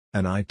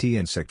an IT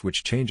insect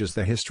which changes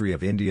the history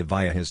of India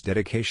via his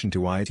dedication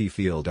to IT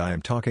field. I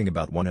am talking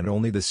about one and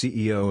only the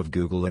CEO of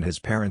Google and his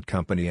parent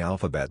company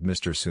Alphabet,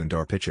 Mr.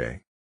 Sundar Pichai.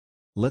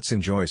 Let's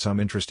enjoy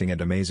some interesting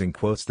and amazing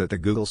quotes that the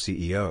Google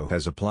CEO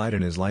has applied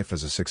in his life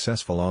as a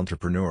successful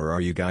entrepreneur.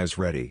 Are you guys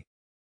ready?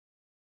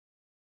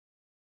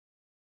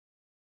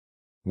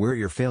 Wear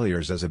your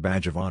failures as a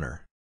badge of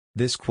honor.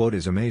 This quote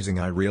is amazing.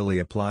 I really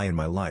apply in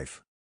my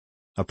life.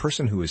 A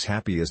person who is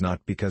happy is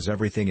not because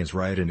everything is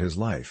right in his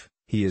life,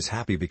 he is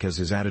happy because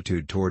his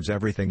attitude towards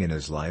everything in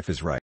his life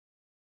is right.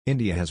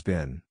 India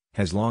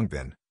has long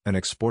been, an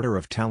exporter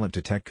of talent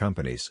to tech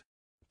companies.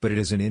 But it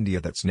is in India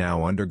that's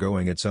now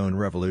undergoing its own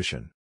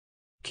revolution.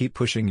 Keep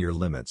pushing your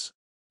limits.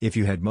 If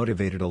you had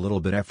motivated a little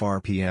bit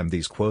FRPM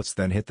these quotes,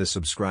 then hit the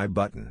subscribe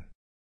button.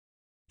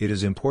 It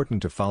is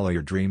important to follow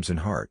your dreams and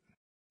heart.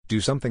 Do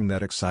something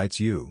that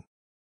excites you.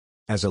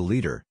 As a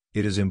leader,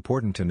 it is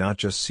important to not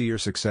just see your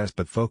success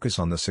but focus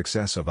on the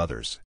success of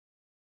others.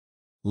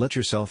 Let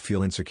yourself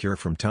feel insecure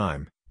from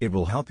time, it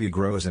will help you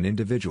grow as an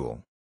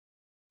individual.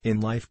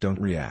 In life, don't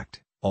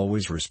react,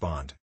 always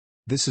respond.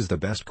 This is the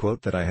best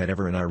quote that I had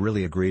ever, and I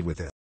really agreed with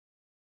it.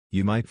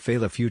 You might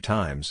fail a few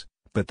times,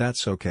 but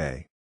that's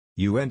okay.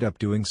 You end up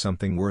doing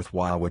something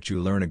worthwhile which you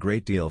learn a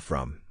great deal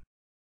from.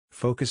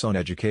 Focus on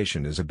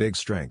education is a big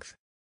strength.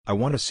 I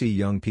want to see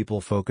young people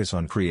focus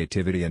on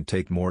creativity and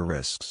take more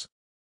risks.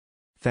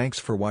 Thanks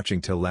for watching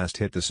till last.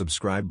 Hit the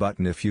subscribe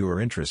button if you are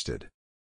interested.